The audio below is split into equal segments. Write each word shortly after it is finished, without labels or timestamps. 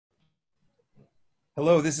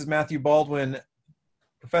Hello, this is Matthew Baldwin,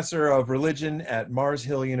 professor of religion at Mars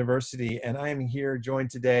Hill University, and I am here joined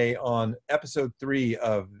today on episode 3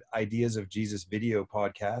 of Ideas of Jesus video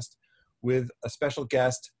podcast with a special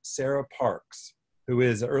guest, Sara Parks, who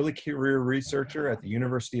is an early career researcher at the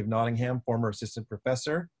University of Nottingham, former assistant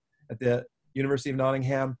professor at the University of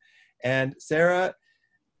Nottingham. And Sara,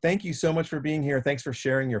 thank you so much for being here. Thanks for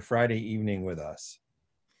sharing your Friday evening with us.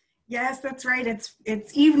 Yes, that's right.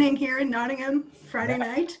 It's evening here in Nottingham, Friday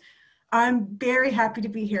night. I'm very happy to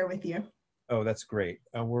be here with you. Oh, that's great.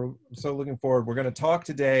 We're so looking forward. We're going to talk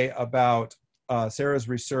today about Sara's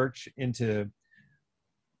research into,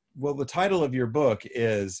 well, the title of your book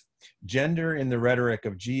is Gender in the Rhetoric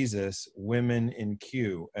of Jesus, Women in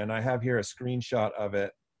Q. And I have here a screenshot of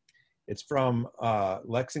it. It's from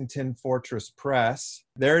Lexington Fortress Press.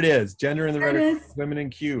 There it is, Gender in the Rhetoric of Women in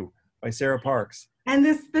Q by Sara Parks. And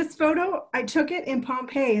this photo, I took it in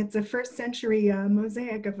Pompeii. It's a first century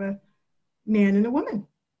mosaic of a man and a woman.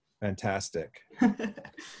 Fantastic.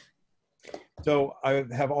 So I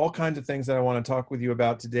have all kinds of things that I want to talk with you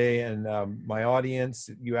about today. And my audience,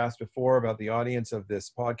 you asked before about the audience of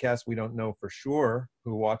this podcast. We don't know for sure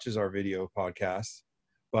who watches our video podcasts,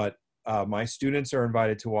 but my students are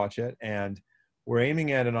invited to watch it. And we're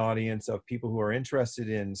aiming at an audience of people who are interested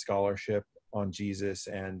in scholarship on Jesus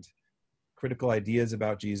and critical ideas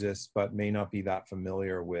about Jesus, but may not be that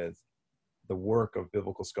familiar with the work of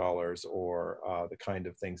biblical scholars or the kind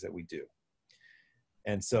of things that we do.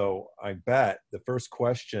 And so I bet the first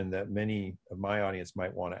question that many of my audience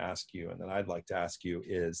might want to ask you, and that I'd like to ask you,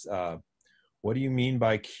 is what do you mean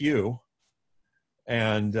by Q?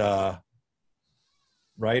 And right,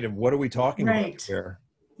 and what are we talking about here?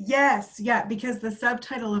 Yes, yeah, because the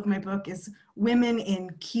subtitle of my book is Women in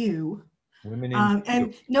Q. Women in Q.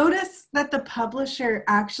 And notice that the publisher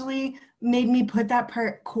actually made me put that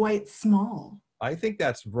part quite small. I think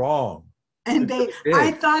that's wrong. And I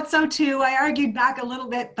thought so too. I argued back a little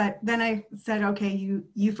bit, but then I said, okay,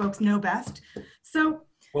 you folks know best. So,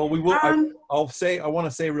 well, we will. I want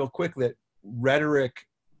to say real quick that Rhetoric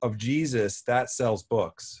of Jesus, that sells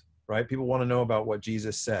books, right? People want to know about what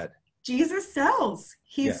Jesus said. Jesus sells.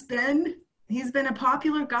 He's been a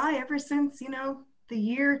popular guy ever since, the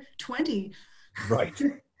year 20. Right.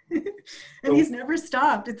 And so, he's never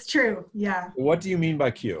stopped. It's true. Yeah. What do you mean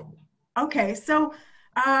by Q? Okay. So,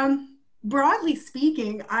 broadly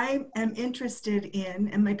speaking, I am interested in,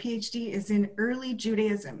 and my PhD is in early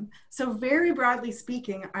Judaism. So very broadly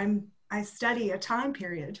speaking, I study a time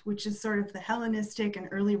period, which is sort of the Hellenistic and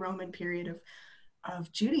early Roman period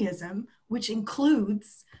of Judaism, which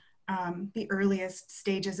includes the earliest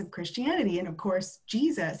stages of Christianity, and of course,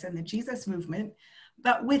 Jesus and the Jesus movement.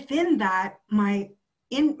 But within that, my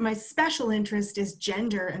special interest is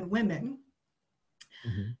gender and women.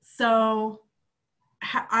 Mm-hmm. So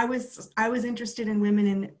I was interested in women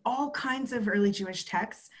in all kinds of early Jewish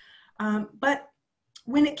texts. But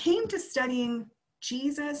when it came to studying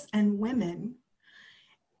Jesus and women,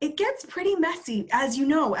 it gets pretty messy, as you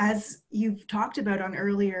know, as you've talked about on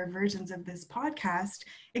earlier versions of this podcast.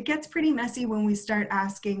 It gets pretty messy when we start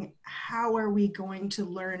asking, how are we going to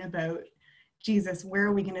learn about Jesus? Where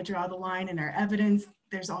are we going to draw the line in our evidence?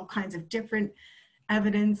 There's all kinds of different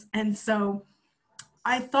evidence. And so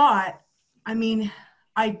I thought,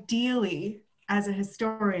 ideally, as a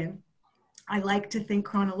historian, I like to think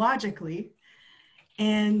chronologically,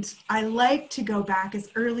 and I like to go back as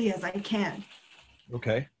early as I can.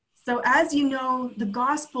 Okay. So as you know, the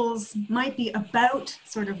Gospels might be about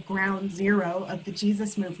sort of ground zero of the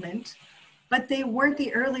Jesus movement, but they weren't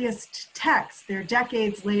the earliest texts. They're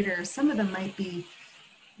decades later. Some of them might be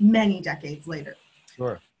many decades later.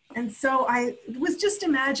 Sure. And so I was just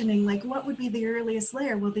imagining, what would be the earliest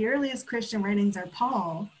layer? Well, the earliest Christian writings are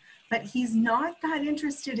Paul, but he's not that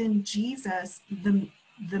interested in Jesus, the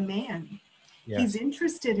man. Yes. He's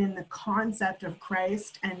interested in the concept of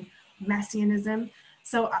Christ and messianism.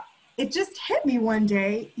 So it just hit me one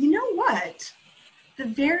day, you know what? The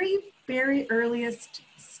very, very earliest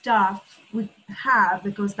stuff we have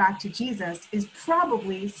that goes back to Jesus is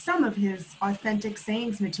probably some of his authentic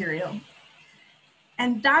sayings material.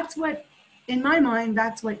 And that's what, in my mind,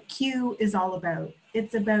 that's what Q is all about.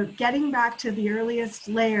 It's about getting back to the earliest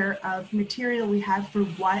layer of material we have for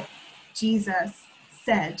what Jesus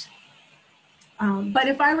said. But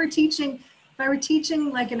if I were teaching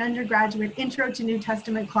like an undergraduate intro to New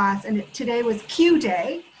Testament class, and today was Q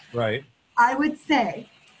day, right? I would say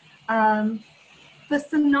the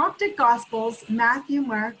synoptic gospels, Matthew,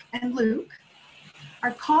 Mark, and Luke,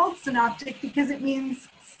 are called synoptic because it means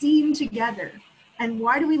seen together. And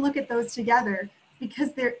why do we look at those together?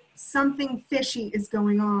 Because something fishy is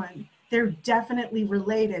going on. they're definitely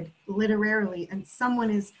related literarily, and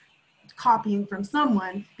someone is copying from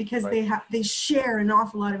someone because they share an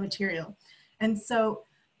awful lot of material. And so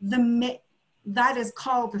that is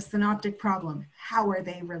called the synoptic problem. How are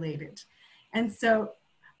they related? And so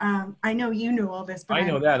I know you know all this, but I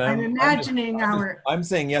know that. I'm imagining I'm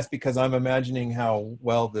saying yes because I'm imagining how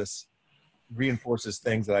well this reinforces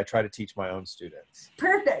things that I try to teach my own students.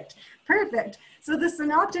 Perfect. So the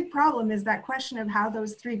synoptic problem is that question of how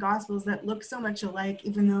those three gospels that look so much alike,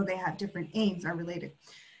 even though they have different aims, are related.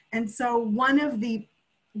 And so one of the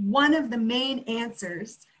main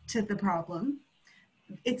answers to the problem,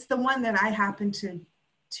 it's the one that I happen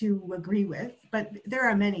to agree with, but there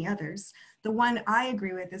are many others. The one I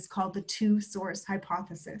agree with is called the two-source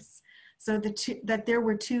hypothesis. So that there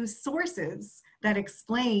were two sources that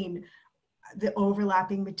explain the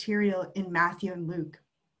overlapping material in Matthew and Luke.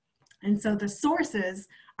 And so the sources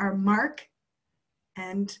are Mark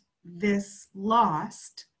and this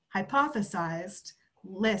lost, hypothesized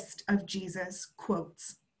list of Jesus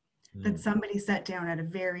quotes that somebody set down at a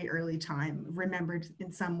very early time, remembered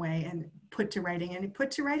in some way, and put to writing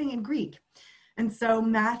in Greek. And so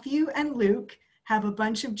Matthew and Luke have a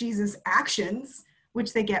bunch of Jesus actions,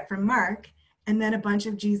 which they get from Mark, and then a bunch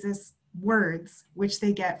of Jesus words, which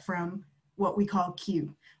they get from what we call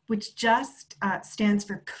Q, which just stands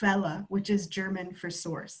for Quelle, which is German for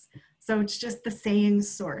source. So it's just the saying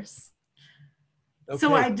source. Okay.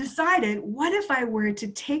 So I decided, what if I were to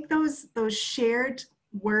take those shared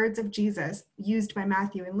words of Jesus used by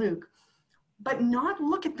Matthew and Luke, but not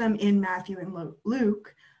look at them in Matthew and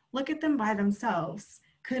Luke, look at them by themselves?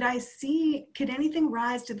 Could anything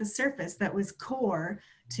rise to the surface that was core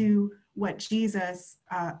to what Jesus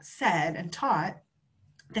said and taught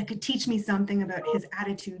that could teach me something about his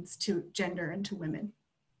attitudes to gender and to women?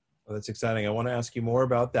 Well, that's exciting. I want to ask you more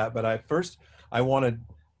about that, but I want to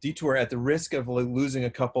detour at the risk of losing a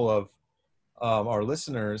couple of our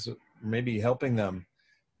listeners, maybe helping them.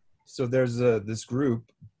 So there's this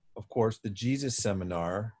group, of course, the Jesus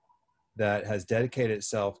Seminar, that has dedicated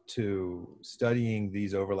itself to studying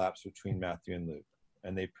these overlaps between Matthew and Luke.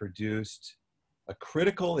 And they produced a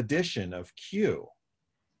critical edition of Q.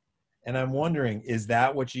 And I'm wondering, is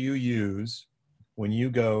that what you use when you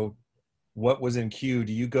go, what was in Q?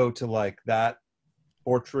 Do you go to like that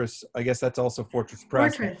Fortress? I guess that's also Fortress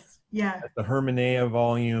Press. Fortress, yeah. The Hermeneia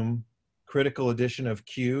volume, critical edition of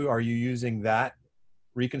Q. Are you using that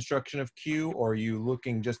reconstruction of Q, or are you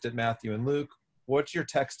looking just at Matthew and Luke? What's your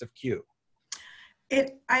text of Q?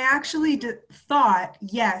 I actually thought,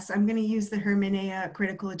 yes, I'm going to use the Hermeneia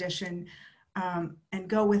critical edition and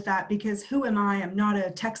go with that, because who am I? I'm not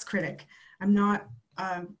a text critic. I'm not,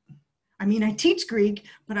 I teach Greek,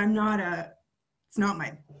 but I'm not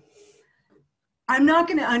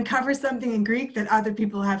going to uncover something in Greek that other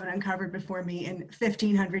people haven't uncovered before me in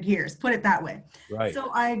 1,500 years, put it that way. Right.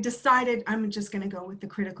 So I decided I'm just going to go with the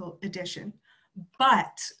critical edition.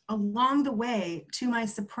 But along the way, to my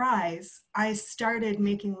surprise, I started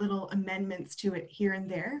making little amendments to it here and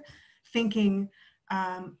there, thinking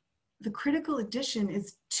the critical edition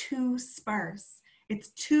is too sparse. It's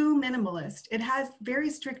too minimalist. It has very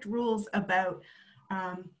strict rules about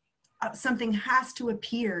something has to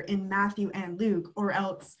appear in Matthew and Luke, or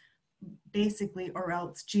else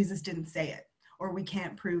Jesus didn't say it, or we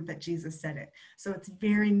can't prove that Jesus said it. So it's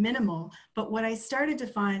very minimal. But what I started to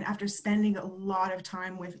find after spending a lot of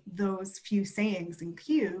time with those few sayings in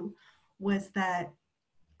Q was that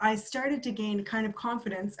I started to gain kind of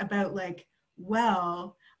confidence about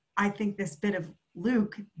I think this bit of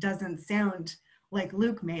Luke doesn't sound like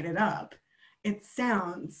Luke made it up. It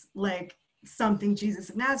sounds like something Jesus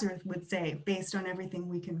of Nazareth would say based on everything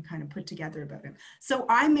we can kind of put together about him. So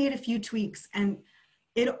I made a few tweaks, and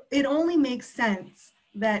it only makes sense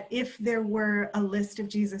that if there were a list of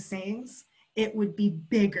Jesus sayings, it would be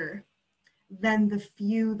bigger than the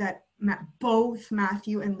few that both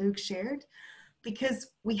Matthew and Luke shared, because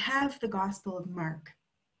we have the Gospel of Mark,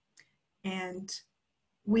 and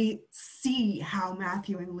we see how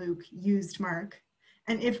Matthew and Luke used Mark.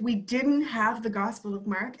 And if we didn't have the Gospel of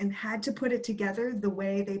Mark and had to put it together the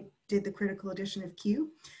way they did the critical edition of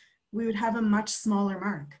Q, we would have a much smaller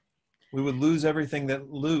Mark. We would lose everything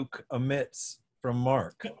that Luke omits from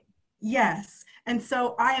Mark. Yes. And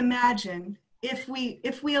so I imagine if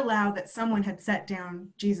we allow that someone had set down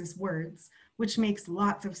Jesus' words, which makes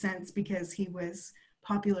lots of sense because he was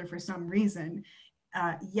popular for some reason.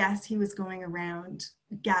 Yes, he was going around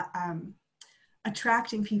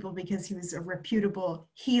attracting people because he was a reputable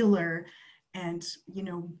healer and,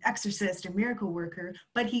 exorcist and miracle worker,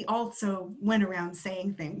 but he also went around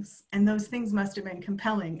saying things, and those things must have been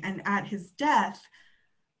compelling. And at his death,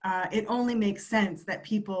 it only makes sense that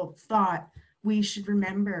people thought we should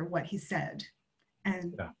remember what he said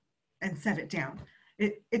and Yeah. and set it down.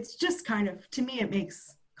 It's just kind of, to me, it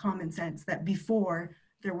makes common sense that before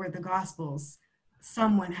there were the Gospels,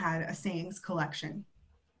 someone had a sayings collection.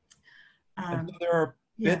 And so there are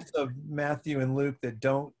Yeah. bits of Matthew and Luke that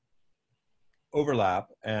don't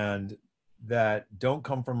overlap and that don't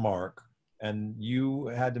come from Mark. And you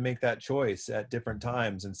had to make that choice at different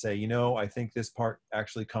times and say, I think this part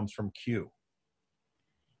actually comes from Q.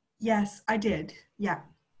 Yes, I did. Yeah.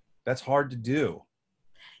 That's hard to do.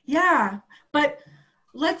 Yeah, but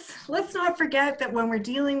let's not forget that when we're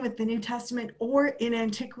dealing with the New Testament or in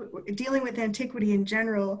antiquity, dealing with antiquity in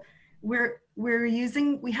general,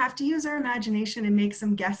 we have to use our imagination and make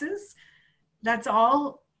some guesses. That's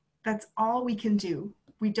all we can do.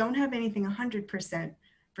 We don't have anything 100%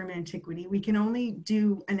 from antiquity. We can only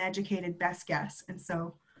do an educated best guess. And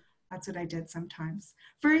so that's what I did sometimes.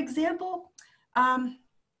 For example,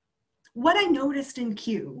 what I noticed in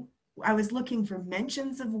Q, I was looking for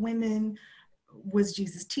mentions of women. Was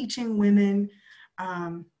Jesus teaching women?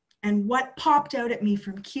 And what popped out at me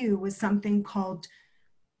from Q was something called,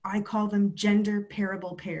 I call them gender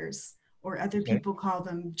parable pairs, or other people call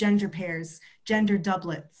them gender pairs, gender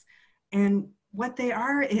doublets. And what they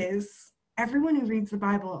are is, everyone who reads the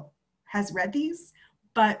Bible has read these,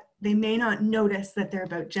 but they may not notice that they're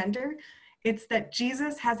about gender. It's that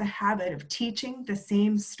Jesus has a habit of teaching the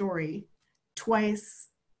same story twice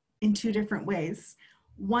in two different ways,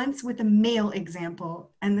 once with a male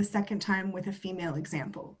example and the second time with a female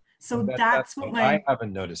example. So that's what I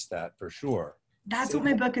haven't noticed that for sure. That's what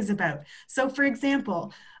my book is about. So for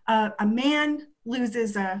example, a man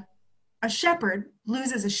loses a shepherd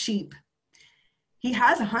loses a sheep. He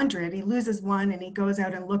has 100, he loses one, and he goes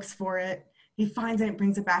out and looks for it. He finds it,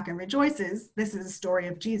 brings it back and rejoices. This is a story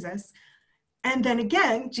of Jesus. And then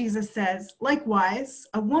again, Jesus says, likewise,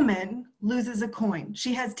 a woman loses a coin.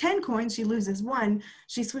 She has 10 coins, she loses one.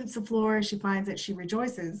 She sweeps the floor, she finds it, she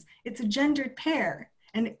rejoices. It's a gendered pair.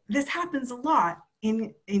 And this happens a lot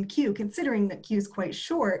in Q, considering that Q is quite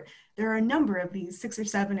short. There are a number of these, 6 or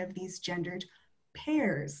 7 of these gendered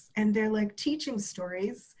pairs. And they're like teaching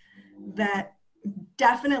stories that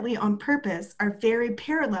definitely on purpose are very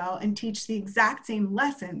parallel and teach the exact same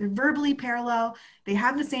lesson. They're verbally parallel, they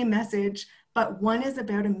have the same message, but one is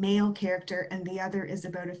about a male character and the other is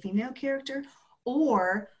about a female character,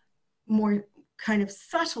 or more kind of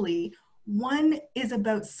subtly, one is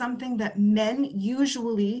about something that men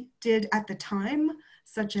usually did at the time,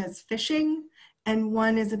 such as fishing, and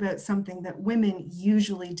one is about something that women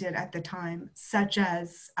usually did at the time, such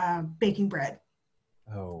as baking bread.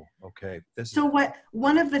 Oh, okay.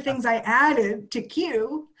 One of the things I added to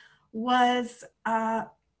Q was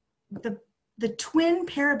the twin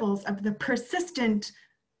parables of the persistent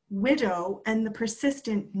widow and the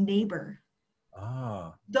persistent neighbor.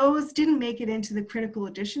 Those didn't make it into the critical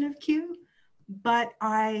edition of Q, but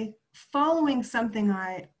following something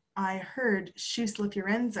I heard Elizabeth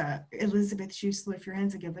Schussler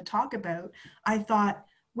Fiorenza give a talk about, I thought,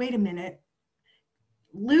 wait a minute,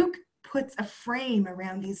 Luke puts a frame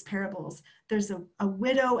around these parables. There's a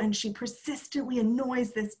widow and she persistently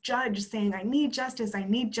annoys this judge saying, I need justice, I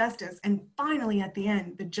need justice. And finally at the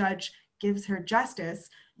end, the judge gives her justice,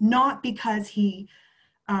 not because he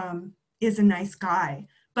is a nice guy,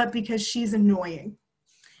 but because she's annoying.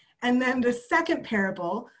 And then the second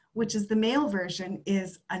parable, which is the male version,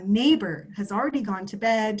 is a neighbor has already gone to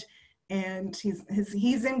bed and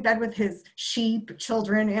he's in bed with his sheep,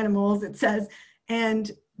 children, animals, it says,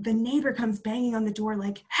 and the neighbor comes banging on the door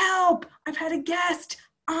like, help, I've had a guest,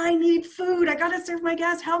 I need food, I gotta serve my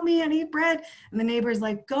guest, help me, I need bread. And the neighbor's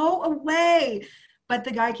like, go away. But the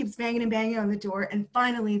guy keeps banging and banging on the door, and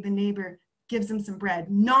finally the neighbor gives him some bread,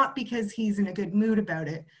 not because he's in a good mood about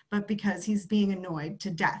it, but because he's being annoyed to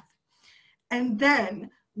death. And then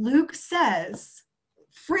Luke says,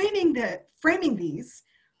 framing these,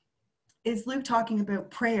 is Luke talking about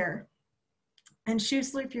prayer. And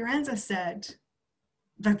Schussler Fiorenza said,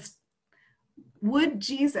 would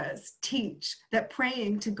Jesus teach that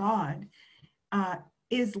praying to God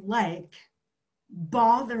is like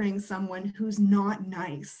bothering someone who's not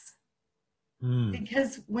nice?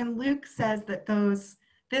 Because when Luke says that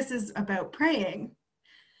this is about praying,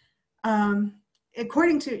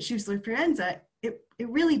 according to Schussler Fiorenza, it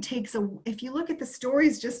really takes if you look at the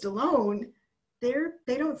stories just alone, they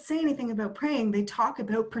don't say anything about praying. They talk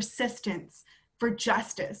about persistence for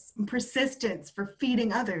justice and persistence for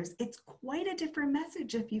feeding others. It's quite a different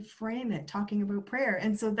message if you frame it talking about prayer.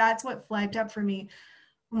 And so that's what flagged up for me.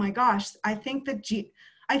 Oh my gosh, I think that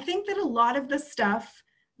a lot of the stuff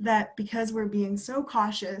that because we're being so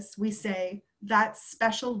cautious, we say that's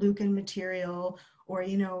special Lucan material, or,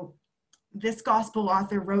 this gospel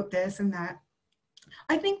author wrote this and that.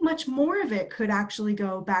 I think much more of it could actually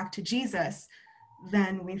go back to Jesus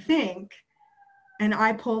than we think. And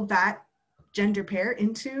I pulled that gender pair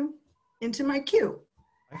into my Q.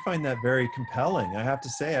 I find that very compelling. I have to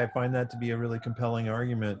say, I find that to be a really compelling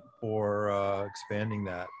argument for expanding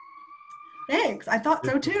that. Thanks. I thought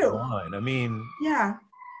so too. Line. I mean, yeah,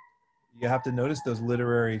 you have to notice those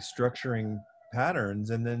literary structuring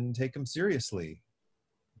patterns and then take them seriously.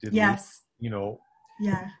 Yes.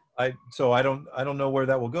 Yeah. I don't know where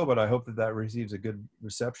that will go, but I hope that receives a good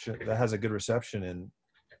reception. That has a good reception in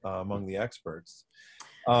among the experts.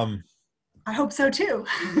 I hope so too.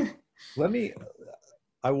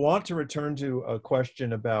 I want to return to a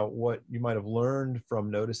question about what you might have learned from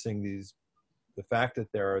noticing the fact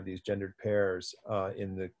that there are these gendered pairs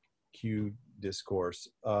in the Q discourse.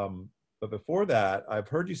 But before that, I've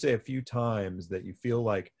heard you say a few times that you feel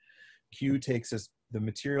like Q takes us, the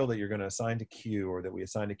material that you're going to assign to Q, or that we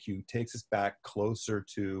assign to Q, takes us back closer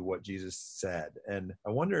to what Jesus said. And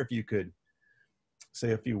I wonder if you could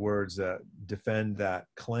say a few words that defend that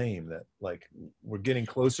claim, that like we're getting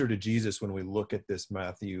closer to Jesus when we look at this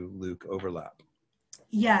Matthew-Luke overlap.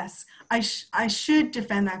 Yes, I should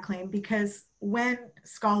defend that claim, because when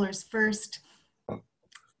scholars first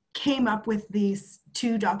came up with these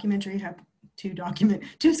two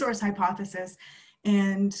source hypothesis,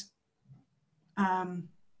 and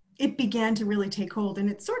it began to really take hold, and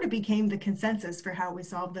it sort of became the consensus for how we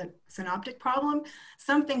solve the synoptic problem.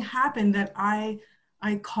 Something happened that I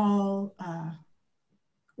call,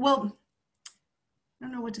 well, I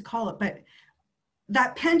don't know what to call it, but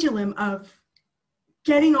that pendulum of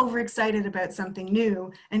getting overexcited about something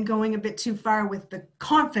new and going a bit too far with the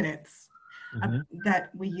confidence that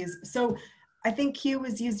we use. So I think Q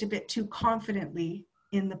was used a bit too confidently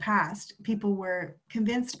in the past. People were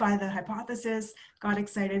convinced by the hypothesis, got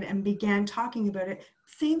excited, and began talking about it.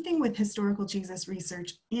 Same thing with historical Jesus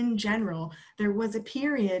research in general. There was a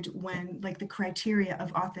period when, like, the criteria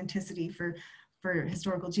of authenticity for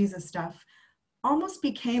historical Jesus stuff almost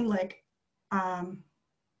became like a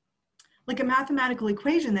mathematical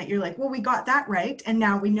equation that you're like, well, we got that right, and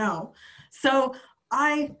now we know. So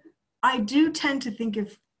I do tend to think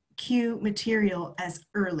of Q material as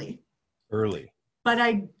early. But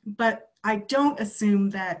I don't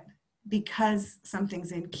assume that because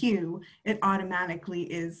something's in Q, it automatically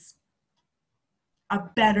is a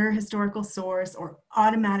better historical source, or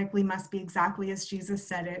automatically must be exactly as Jesus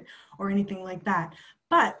said it, or anything like that.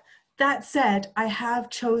 But that said, I have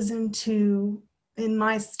chosen to, in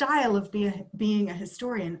my style of being a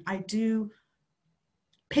historian, I do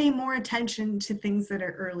pay more attention to things that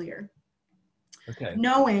are earlier. Okay.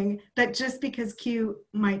 Knowing that just because Q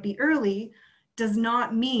might be early does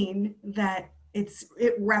not mean that it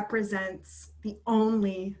represents the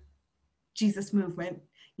only Jesus movement.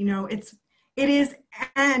 It is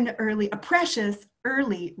a precious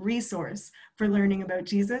early resource for learning about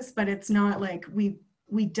Jesus, but it's not like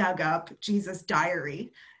we dug up Jesus'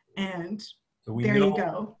 diary and so there you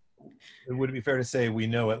go. Would it be fair to say we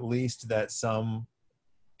know at least that some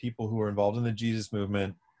people who were involved in the Jesus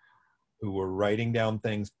movement, who were writing down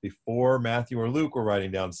things before Matthew or Luke were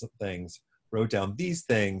writing down some things, wrote down these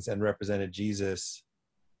things and represented Jesus,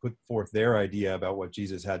 put forth their idea about what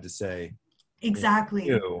Jesus had to say? Exactly.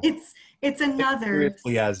 It's another.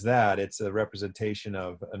 Seriously, as that, it's a representation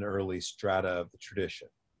of an early strata of the tradition.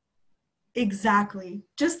 Exactly.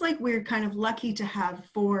 Just like we're kind of lucky to have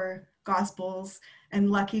 4 Gospels, and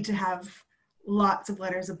lucky to have lots of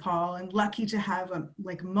letters of Paul, and lucky to have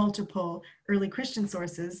multiple early Christian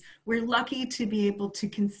sources, we're lucky to be able to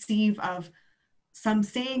conceive of some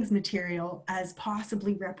sayings material as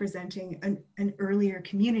possibly representing an earlier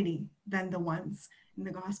community than the ones in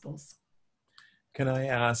the Gospels. Can I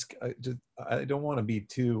ask, I don't want to be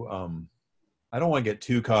too, I don't want to get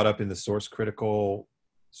too caught up in the source critical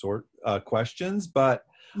questions, but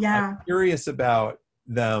yeah, I'm curious about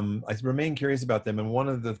them. I remain curious about them. And one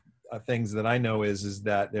of the things that I know is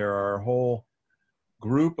that there are a whole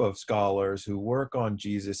group of scholars who work on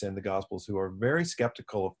Jesus and the Gospels who are very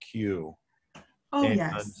skeptical of Q. Oh, and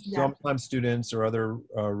yes. Sometimes students or other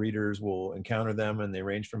readers will encounter them, and they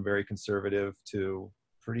range from very conservative to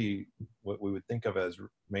pretty, what we would think of as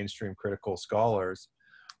mainstream critical scholars.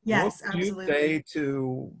 Yes, what do absolutely. you say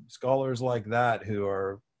to scholars like that who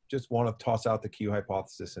are just want to toss out the Q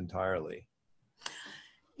hypothesis entirely?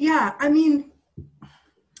 Yeah, I mean,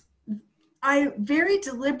 I very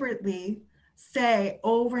deliberately say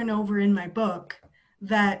over and over in my book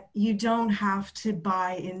that you don't have to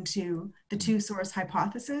buy into the two-source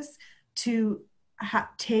hypothesis to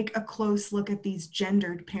take a close look at these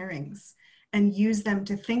gendered pairings and use them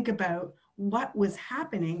to think about what was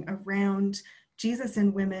happening around Jesus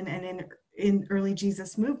and women, and in early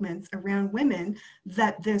Jesus movements around women,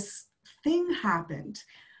 that this thing happened,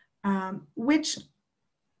 which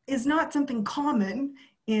is not something common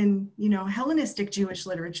in, Hellenistic Jewish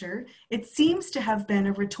literature. It seems to have been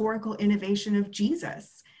a rhetorical innovation of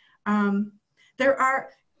Jesus. There are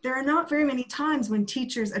not very many times when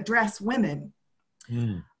teachers address women.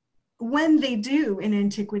 When they do in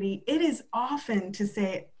antiquity, it is often to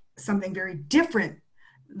say something very different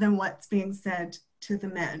than what's being said to the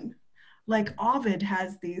men. Like Ovid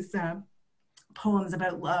has these poems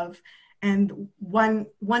about love, and one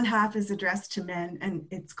half is addressed to men, and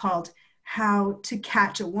it's called How to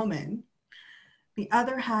Catch a Woman. The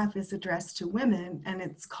other half is addressed to women, and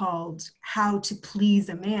it's called How to Please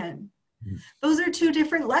a Man. Those are two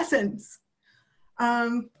different lessons.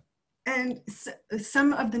 And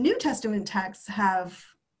some of the New Testament texts have,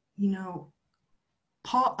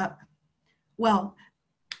 Paul,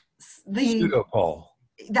 Pseudo-Paul.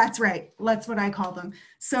 That's right. That's what I call them.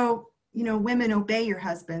 So, women, obey your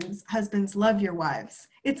husbands. Husbands, love your wives.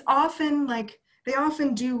 It's often like, they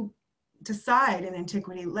often do decide in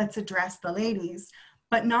antiquity, let's address the ladies,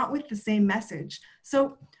 but not with the same message.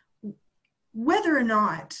 So whether or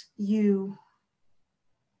not you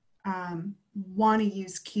want to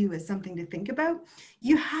use Q as something to think about,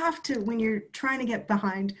 you have to, when you're trying to get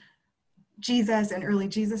behind Jesus and early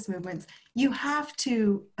Jesus movements, you have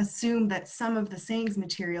to assume that some of the sayings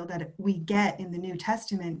material that we get in the New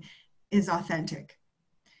Testament is authentic.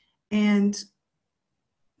 And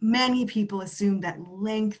many people assume that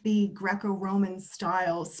lengthy Greco-Roman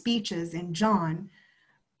style speeches in John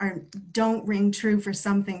don't ring true for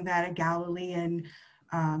something that a Galilean,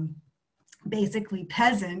 basically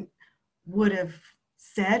peasant, would have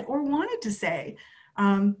said or wanted to say.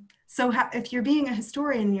 So if you're being a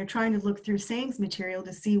historian and you're trying to look through sayings material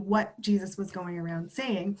to see what Jesus was going around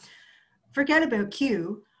saying, forget about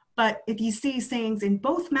Q. But if you see sayings in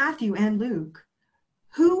both Matthew and Luke,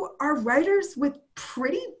 who are writers with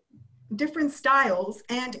pretty different styles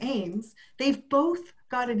and aims, they've both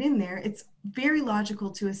got it in there. It's very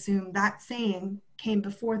logical to assume that saying came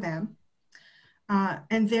before them.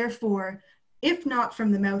 And therefore, if not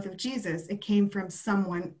from the mouth of Jesus, it came from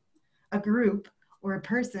someone, a group or a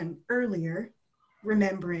person earlier,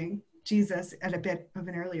 remembering Jesus at a bit of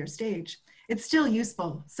an earlier stage. It's still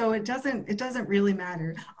useful. So it doesn't really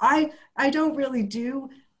matter. I don't really do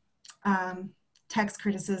text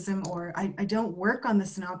criticism, or I don't work on the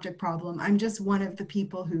synoptic problem. I'm just one of the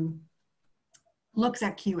people who looks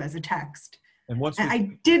at Q as a text. And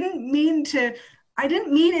I didn't mean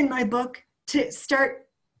in my book to start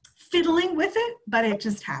fiddling with it, but it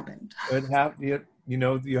just happened.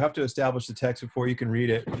 You have to establish the text before you can read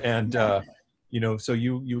it, and so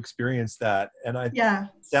you experienced that, and it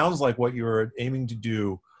sounds like what you were aiming to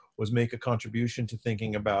do was make a contribution to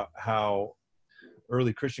thinking about how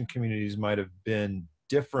early Christian communities might have been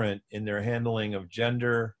different in their handling of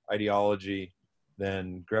gender ideology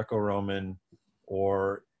than Greco-Roman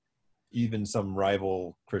or even some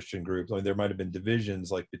rival Christian groups. I mean, there might have been divisions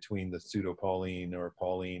like between the pseudo-Pauline or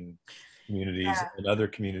Pauline communities and other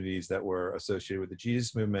communities that were associated with the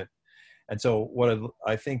Jesus movement. And so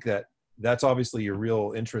I think that's obviously your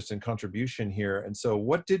real interest and contribution here. And so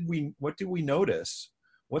what did we notice?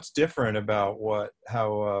 What's different about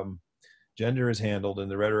how gender is handled in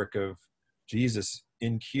the rhetoric of Jesus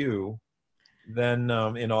in Q than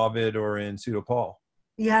in Ovid or in pseudo-Paul?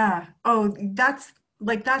 Yeah. Oh, that's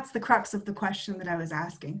the crux of the question that I was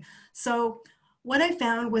asking. So what I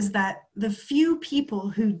found was that the few people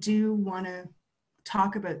who do want to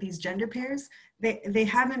talk about these gender pairs, they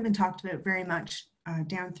haven't been talked about very much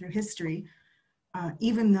down through history,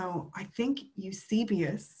 even though I think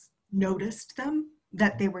Eusebius noticed them,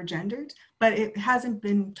 that they were gendered, but it hasn't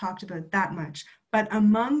been talked about that much. But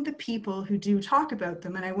among the people who do talk about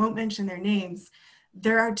them, and I won't mention their names,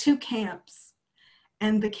 there are two camps,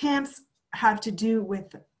 and the camps have to do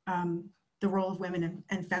with the role of women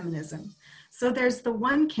and feminism. So there's the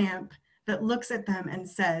one camp that looks at them and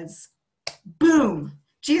says, boom,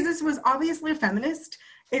 Jesus was obviously a feminist.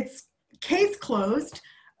 It's case closed.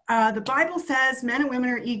 The Bible says men and women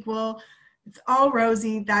are equal. It's all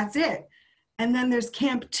rosy. That's it. And then there's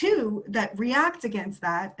camp two that reacts against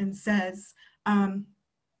that and says,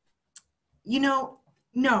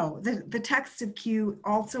 no, the text of Q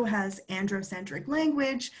also has androcentric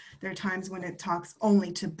language. There are times when it talks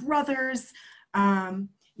only to brothers.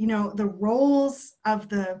 The roles of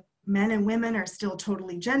the men and women are still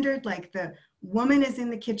totally gendered. Like the woman is in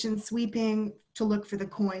the kitchen sweeping to look for the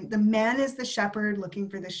coin. The man is the shepherd looking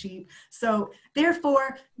for the sheep. So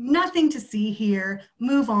therefore, nothing to see here.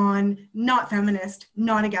 Move on. Not feminist,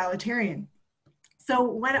 not egalitarian. So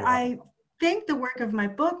what I think the work of my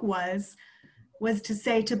book was to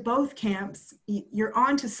say to both camps, you're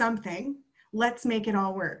on to something. Let's make it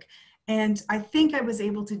all work. And I think I was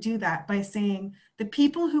able to do that by saying the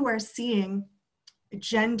people who are seeing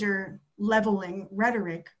gender leveling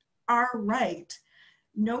rhetoric are right.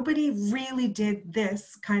 Nobody really did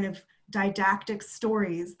this kind of didactic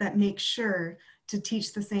stories that make sure to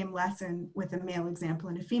teach the same lesson with a male example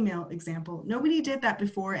and a female example. Nobody did that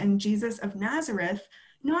before. And Jesus of Nazareth,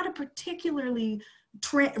 not a particularly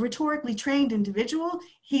rhetorically trained individual,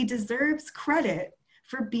 he deserves credit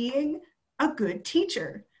for being a good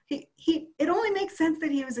teacher. It only makes sense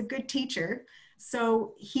that he was a good teacher.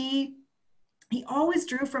 So he always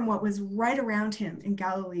drew from what was right around him in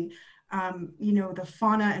Galilee. The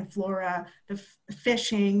fauna and flora, the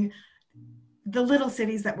fishing, the little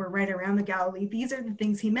cities that were right around the Galilee. These are the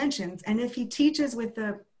things he mentions. And if he teaches with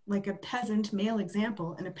a peasant male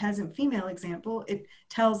example and a peasant female example, it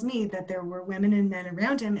tells me that there were women and men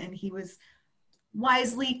around him, and he was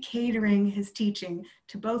wisely catering his teaching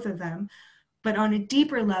to both of them. But on a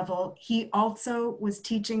deeper level, he also was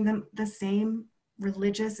teaching them the same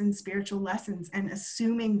religious and spiritual lessons and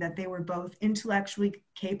assuming that they were both intellectually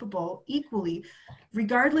capable equally,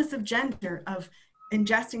 regardless of gender, of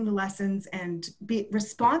ingesting the lessons and be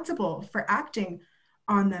responsible for acting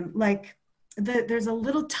on them. Like there's a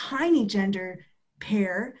little tiny gender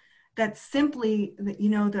pair that's simply,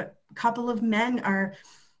 the couple of men are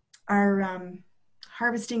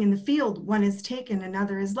harvesting in the field. One is taken,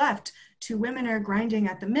 another is left. Two women are grinding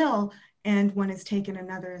at the mill, and one is taken,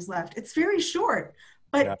 another is left. It's very short,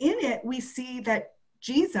 but in it we see that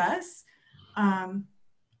Jesus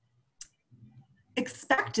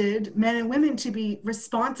expected men and women to be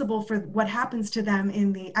responsible for what happens to them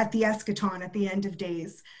at the eschaton, at the end of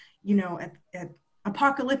days.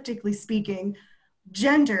 Apocalyptically speaking,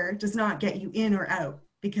 gender does not get you in or out,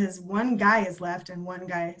 because one guy is left and one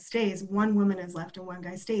guy stays, one woman is left and one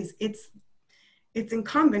guy stays. It's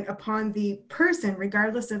incumbent upon the person,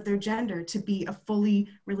 regardless of their gender, to be a fully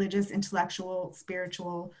religious, intellectual,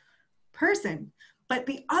 spiritual person. But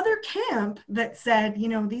the other camp that said,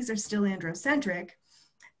 these are still androcentric,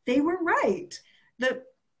 they were right. The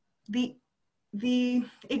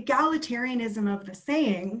egalitarianism of the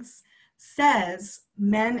sayings says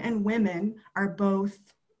men and women are both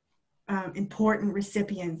important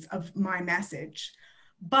recipients of my message,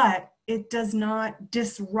 but it does not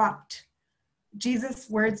disrupt. Jesus'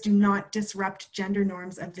 words do not disrupt gender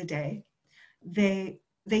norms of the day. They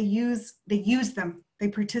use them. They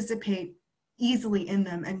participate easily in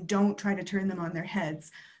them and don't try to turn them on their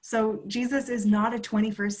heads. So Jesus is not a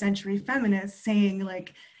 21st century feminist saying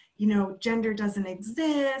gender doesn't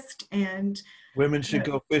exist and women should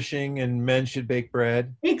go fishing and men should bake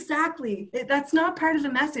bread. Exactly. That's not part of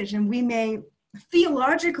the message. And we may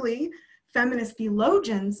theologically, feminist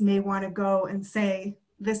theologians may want to go and say,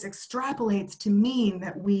 this extrapolates to mean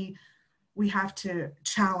that we have to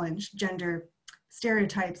challenge gender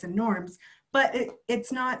stereotypes and norms, but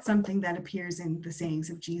it's not something that appears in the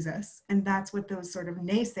sayings of Jesus. And that's what those sort of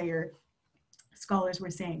naysayer scholars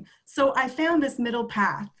were saying. So I found this middle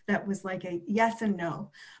path that was like a yes and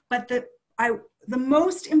no. But the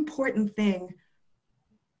most important thing,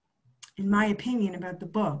 in my opinion, about the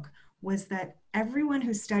book was that everyone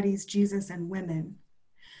who studies Jesus and women,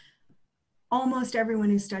 almost everyone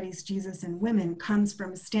who studies Jesus and women, comes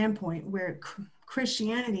from a standpoint where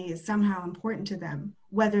Christianity is somehow important to them,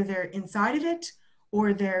 whether they're inside of it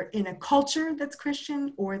or they're in a culture that's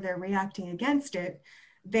Christian or they're reacting against it.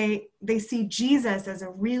 They see Jesus as a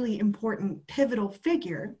really important pivotal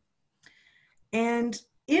figure. And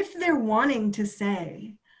if they're wanting to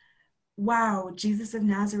say, wow, Jesus of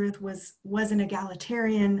Nazareth was an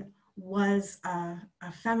egalitarian, was a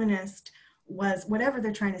feminist, was whatever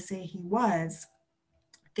they're trying to say he was,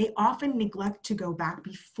 they often neglect to go back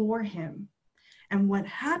before him. And what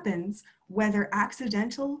happens, whether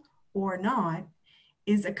accidental or not,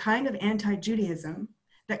 is a kind of anti-Judaism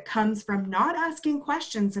that comes from not asking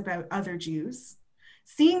questions about other Jews,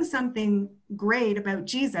 seeing something great about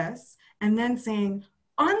Jesus, and then saying,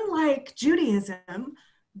 unlike Judaism,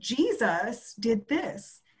 Jesus did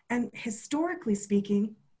this. And historically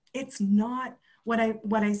speaking, it's not what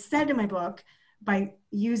I said in my book, by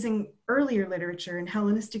using earlier literature and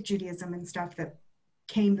Hellenistic Judaism and stuff that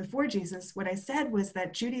came before Jesus. What I said was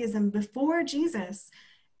that Judaism before Jesus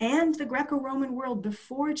and the Greco-Roman world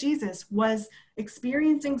before Jesus was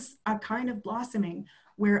experiencing a kind of blossoming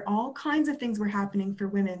where all kinds of things were happening for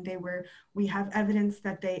women. We have evidence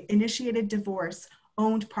that they initiated divorce,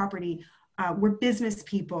 owned property, were business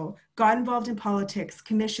people, got involved in politics,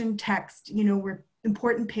 commissioned text, were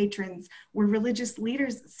important patrons, were religious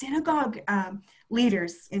leaders, synagogue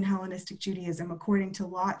leaders in Hellenistic Judaism, according to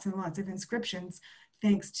lots and lots of inscriptions,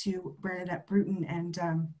 thanks to Bernadette Bruton and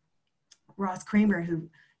Ross Kramer, who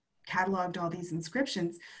cataloged all these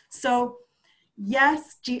inscriptions. So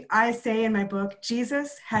yes, I say in my book,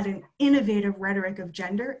 Jesus had an innovative rhetoric of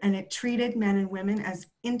gender, and it treated men and women as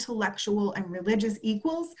intellectual and religious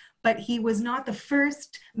equals, but he was not the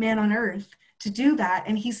first man on earth to do that.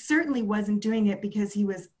 And he certainly wasn't doing it because he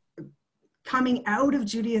was coming out of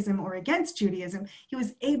Judaism or against Judaism. He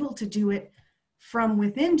was able to do it from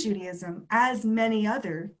within Judaism, as many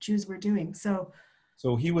other Jews were doing. So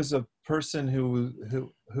he was a person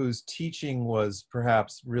whose teaching was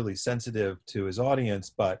perhaps really sensitive to his audience,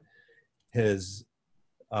 but his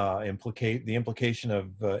the implication of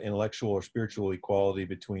intellectual or spiritual equality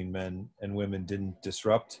between men and women didn't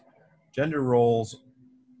disrupt gender roles,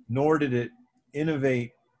 nor did it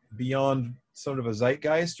innovate beyond sort of a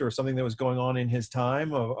zeitgeist or something that was going on in his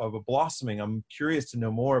time of a blossoming. I'm curious to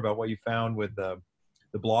know more about what you found with the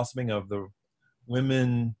blossoming of the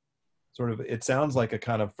women. Sort of, it sounds like a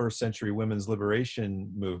kind of first century women's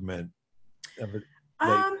liberation movement that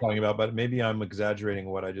you're talking about, but maybe I'm exaggerating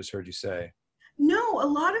what I just heard you say. No, a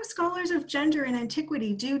lot of scholars of gender in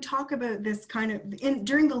antiquity do talk about this kind of,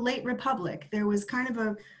 during the late Republic, there was kind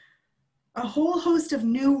of a whole host of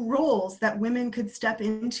new roles that women could step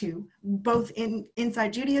into, both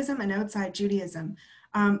inside Judaism and outside Judaism.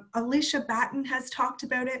 Alicia Batten has talked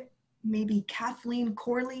about it. Maybe Kathleen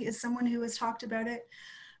Corley is someone who has talked about it.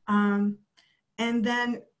 And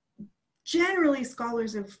then generally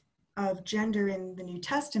scholars of gender in the New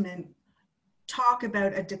Testament talk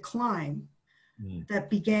about a decline that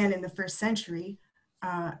began in the first century,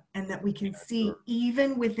 and that we can see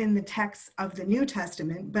even within the texts of the New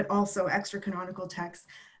Testament, but also extra-canonical texts,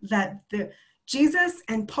 that Jesus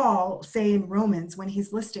and Paul say in Romans, when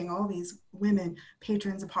he's listing all these women,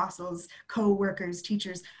 patrons, apostles, co-workers,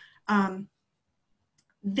 teachers,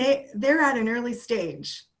 they're at an early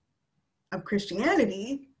stage of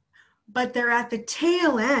Christianity, but they're at the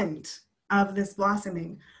tail end of this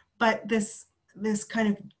blossoming. But this kind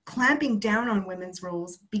of clamping down on women's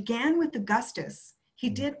roles began with Augustus. He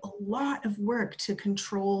did a lot of work to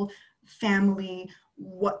control family,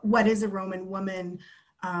 what is a Roman woman,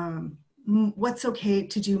 what's okay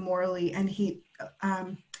to do morally, and he,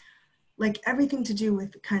 like everything to do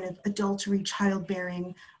with kind of adultery,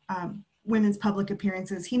 childbearing, women's public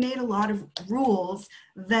appearances. He made a lot of rules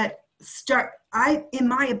that in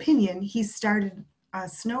my opinion, he started a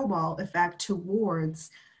snowball effect towards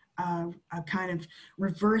a kind of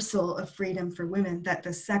reversal of freedom for women that by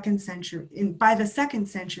the second century,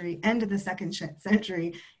 end of the second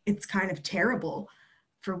century, it's kind of terrible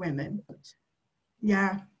for women.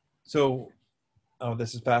 Yeah. So,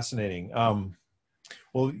 this is fascinating.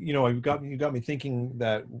 Well, you got me thinking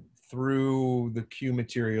that through the Q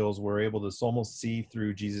materials, we're able to almost see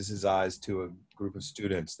through Jesus's eyes to a group of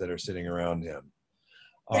students that are sitting around him.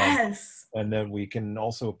 Yes. And then we can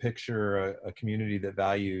also picture a community that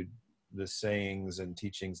valued the sayings and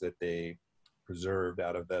teachings that they preserved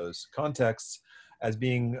out of those contexts as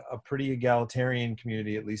being a pretty egalitarian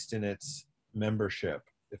community, at least in its membership,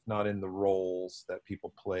 if not in the roles that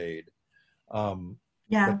people played.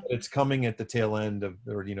 Yeah. But it's coming at the tail end of,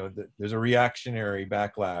 there's a reactionary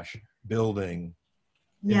backlash building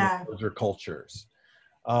in the larger cultures.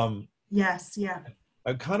 Yes, yeah.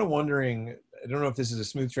 I'm kind of wondering, I don't know if this is a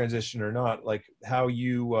smooth transition or not, like how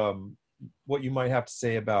you, what you might have to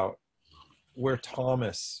say about where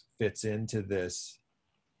Thomas fits into this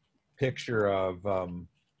picture of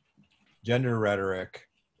gender rhetoric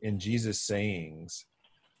in Jesus' sayings.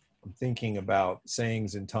 I'm thinking about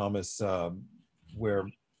sayings in Thomas where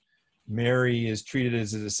Mary is treated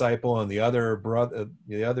as a disciple and the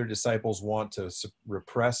other disciples want to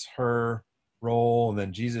repress her role, and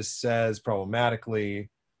then Jesus says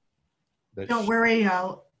problematically that don't worry,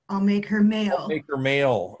 I'll make her male. I'll make her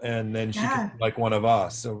male, and then she can be like one of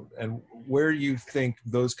us. So, and where do you think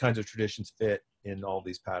those kinds of traditions fit in all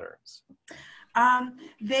these patterns?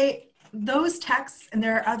 Those texts, and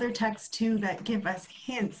there are other texts too that give us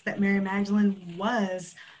hints that Mary Magdalene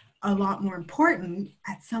was a lot more important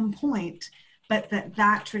at some point, but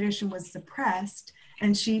that tradition was suppressed,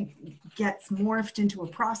 and she gets morphed into a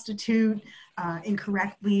prostitute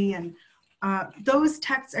incorrectly. And those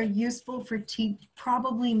texts are useful for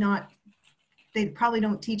probably not They probably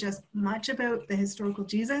don't teach us much about the historical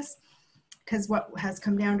Jesus, because what has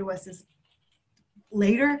come down to us is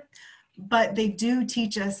later, but they do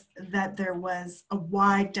teach us that there was a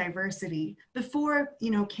wide diversity before,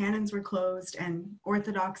 canons were closed and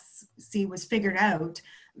orthodoxy was figured out.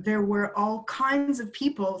 There were all kinds of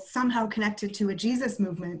people somehow connected to a Jesus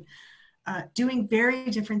movement, doing very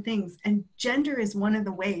different things. And gender is one of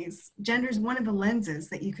the ways, gender is one of the lenses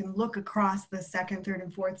that you can look across the 2nd, 3rd,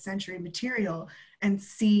 and 4th century material and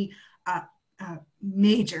see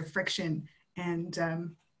major friction and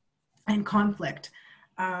conflict.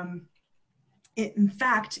 In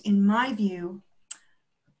fact, in my view,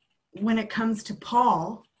 when it comes to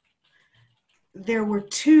Paul, there were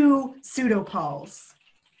 2 pseudo-Pauls,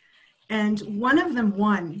 and one of them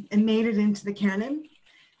won and made it into the canon,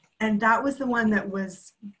 and that was the one that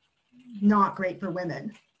was not great for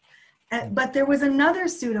women. But there was another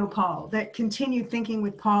pseudo-Paul that continued thinking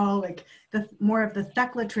with Paul, like more of the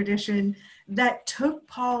Thecla tradition, that took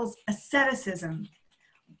Paul's asceticism.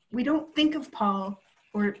 We don't think of Paul,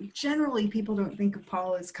 or generally people don't think of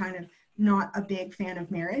Paul as kind of not a big fan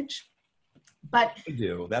of marriage. But I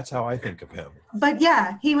do. That's how I think of him. But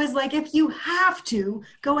yeah, he was like, if you have to,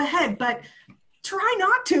 go ahead, but try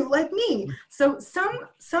not to, like me. So some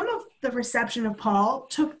of the reception of Paul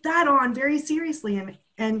took that on very seriously,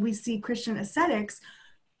 and we see Christian ascetics,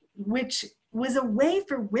 which was a way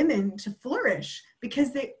for women to flourish,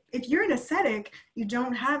 because if you're an ascetic, you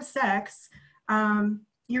don't have sex,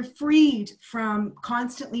 you're freed from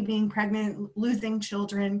constantly being pregnant, losing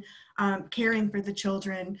children, caring for the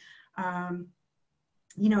children,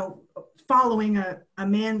 following a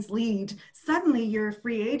man's lead. Suddenly you're a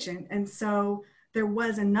free agent. And so there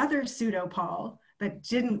was another pseudo-Paul that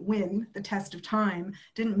didn't win the test of time,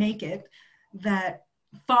 didn't make it, that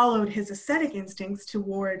followed his ascetic instincts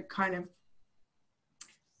toward kind of,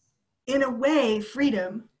 in a way,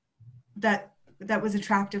 freedom that was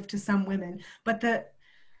attractive to some women. But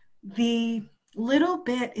the little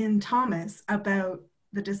bit in Thomas about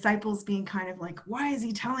the disciples being kind of like, why is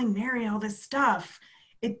he telling Mary all this stuff?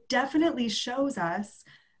 It definitely shows us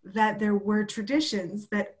that there were traditions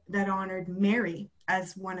that honored Mary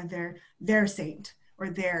as one of their saint, or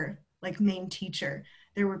their like main teacher.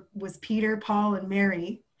 Was Peter, Paul, and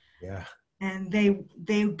Mary. Yeah. And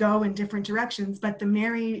they go in different directions, but the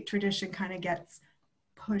Mary tradition kind of gets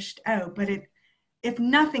pushed out. But if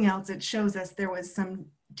nothing else, it shows us there was some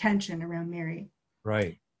tension around Mary.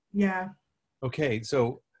 Right. Yeah. Okay,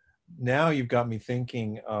 so now you've got me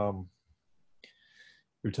thinking,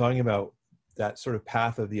 you're talking about that sort of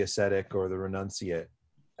path of the ascetic or the renunciate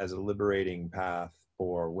as a liberating path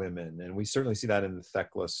for women. And we certainly see that in the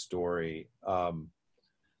Thecla story,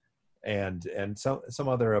 and some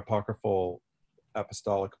other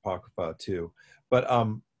apostolic apocrypha too. But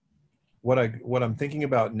what I'm thinking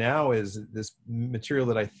about now is this material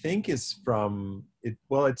that I think is from it.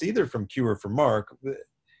 Well, it's either from Q or from Mark,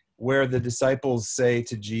 where the disciples say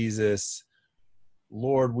to Jesus,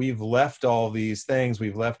 Lord, we've left all these things.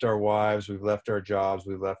 We've left our wives, we've left our jobs,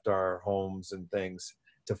 we've left our homes and things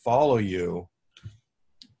to follow you.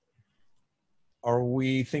 Are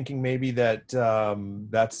we thinking maybe that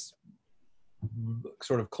that's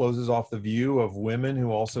sort of closes off the view of women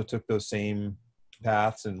who also took those same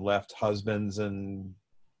paths and left husbands and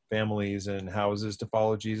families and houses to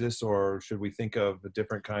follow Jesus? Or should we think of a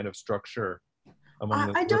different kind of structure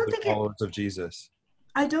among the followers of Jesus?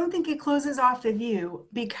 I don't think it closes off the view,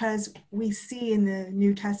 because we see in the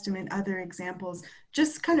New Testament other examples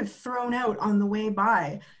just kind of thrown out on the way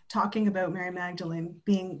by, talking about Mary Magdalene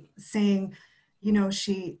saying,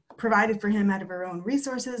 she provided for him out of her own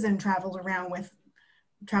resources and traveled around with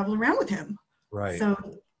him. Right. So,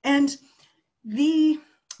 and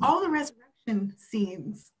all the resurrection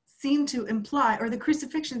scenes seem to imply, or the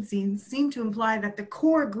crucifixion scenes seem to imply, that the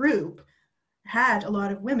core group had a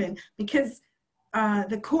lot of women, because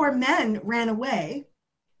the core men ran away.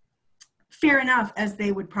 Fair enough, as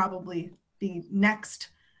they would probably be next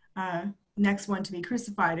one to be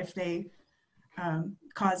crucified if they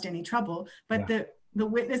caused any trouble. But yeah, the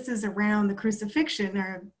witnesses around the crucifixion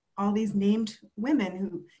are all these named women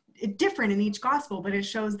who, different in each gospel, but it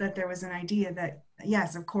shows that there was an idea that,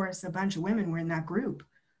 yes, of course, a bunch of women were in that group.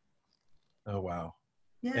 Oh, wow.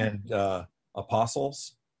 Yeah. And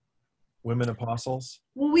apostles? Women apostles?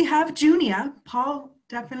 Well, we have Junia. Paul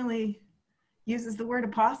definitely uses the word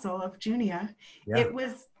apostle of Junia. Yeah.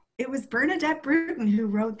 It was Bernadette Bruton who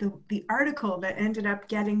wrote the article that ended up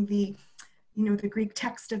getting the Greek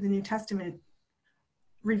text of the New Testament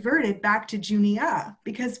reverted back to Junia,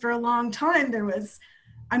 because for a long time there was,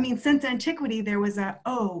 since antiquity, there was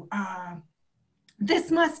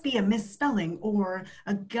this must be a misspelling, or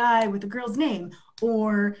a guy with a girl's name,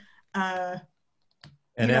 or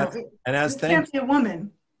And as this can't be a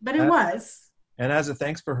woman, but it was. And as a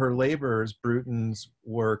thanks for her labors, Bruton's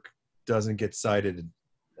work doesn't get cited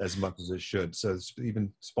as much as it should. So it's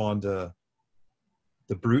even spawned the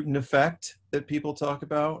Bruton effect that people talk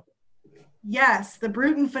about. Yes, the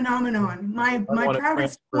Bruton phenomenon. My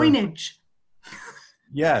proudest coinage.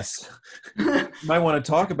 Yes. You might want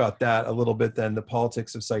to talk about that a little bit then, the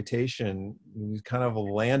politics of citation. We kind of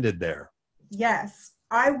landed there. Yes.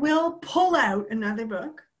 I will pull out another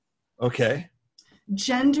book. Okay.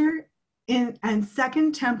 Gender and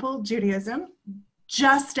Second Temple Judaism,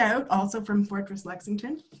 just out, also from Fortress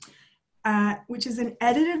Lexington, which is an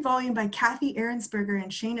edited volume by Kathy Ahrensberger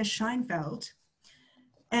and Shana Scheinfeld.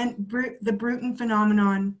 And the Bruton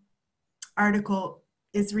Phenomenon article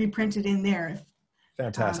is reprinted in there.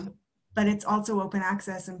 Fantastic. But it's also open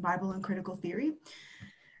access in Bible and Critical Theory.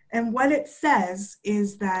 And what it says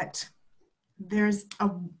is that there's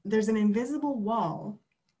an invisible wall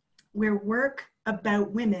where work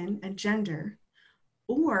about women and gender,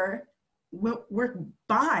 or work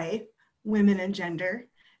by women and gender,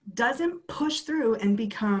 doesn't push through and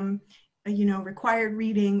become required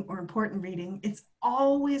reading or important reading. It's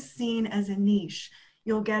always seen as a niche.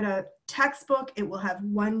 You'll get a textbook, it will have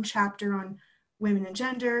one chapter on women and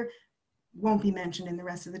gender, won't be mentioned in the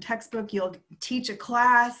rest of the textbook. You'll teach a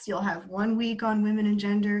class, you'll have 1 week on women and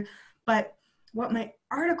gender. But what my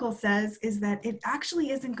article says is that it actually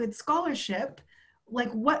isn't good scholarship.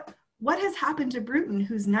 Like what has happened to Bruton,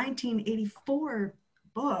 whose 1984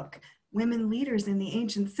 book, Women Leaders in the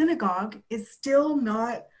Ancient Synagogue, is still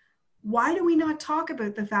not. Why do we not talk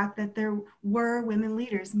about the fact that there were women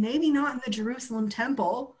leaders? Maybe not in the Jerusalem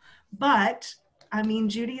temple, but I mean,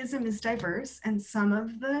 Judaism is diverse, and some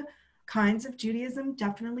of the kinds of Judaism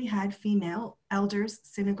definitely had female elders,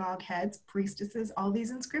 synagogue heads, priestesses. All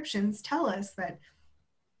these inscriptions tell us that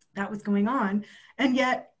that was going on. And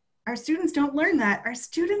yet our students don't learn that. Our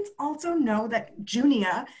students also know that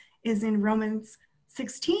Junia is in Romans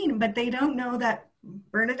 16, but they don't know that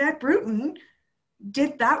Bernadette Bruton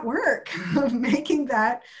did that work of making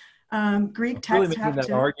that Greek text really making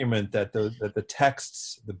that argument that the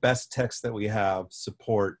texts, the best texts that we have,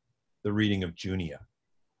 support the reading of Junia.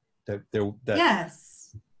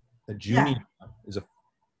 Yes. That Junia is a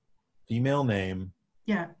female name.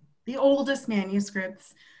 Yeah, the oldest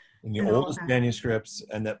manuscripts. In the oldest manuscripts,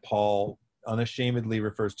 and that Paul unashamedly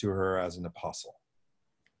refers to her as an apostle.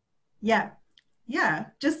 Yeah. Yeah,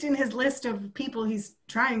 just in his list of people he's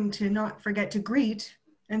trying to not forget to greet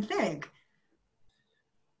and thank.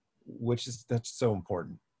 That's so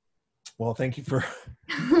important. Well, thank you for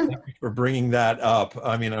bringing that up.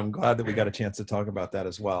 I mean, I'm glad that we got a chance to talk about that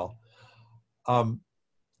as well.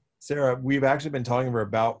 Sarah, we've actually been talking for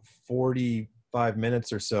about 45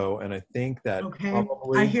 minutes or so, and I think that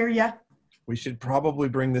I hear ya. We should probably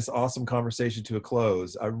bring this awesome conversation to a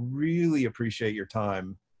close. I really appreciate your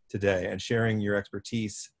time today and sharing your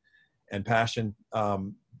expertise and passion.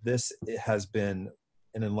 This has been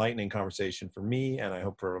an enlightening conversation for me, and I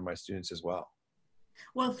hope for my students as well.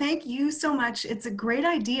 Well, thank you so much. It's a great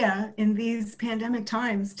idea in these pandemic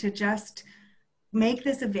times to just make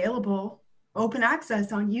this available, open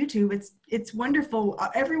access on YouTube. It's wonderful.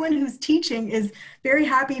 Everyone who's teaching is very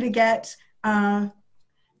happy to get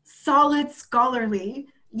solid, scholarly,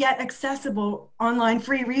 yet accessible online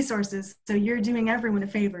free resources. So you're doing everyone a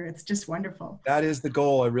favor. It's just wonderful. That is the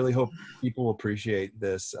goal. I really hope people appreciate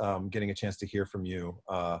this, getting a chance to hear from you.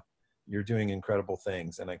 You're doing incredible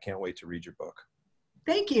things, and I can't wait to read your book.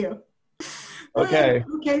 Thank you. Okay.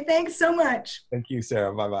 Okay, thanks so much. Thank you,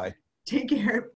 Sarah. Bye-bye. Take care.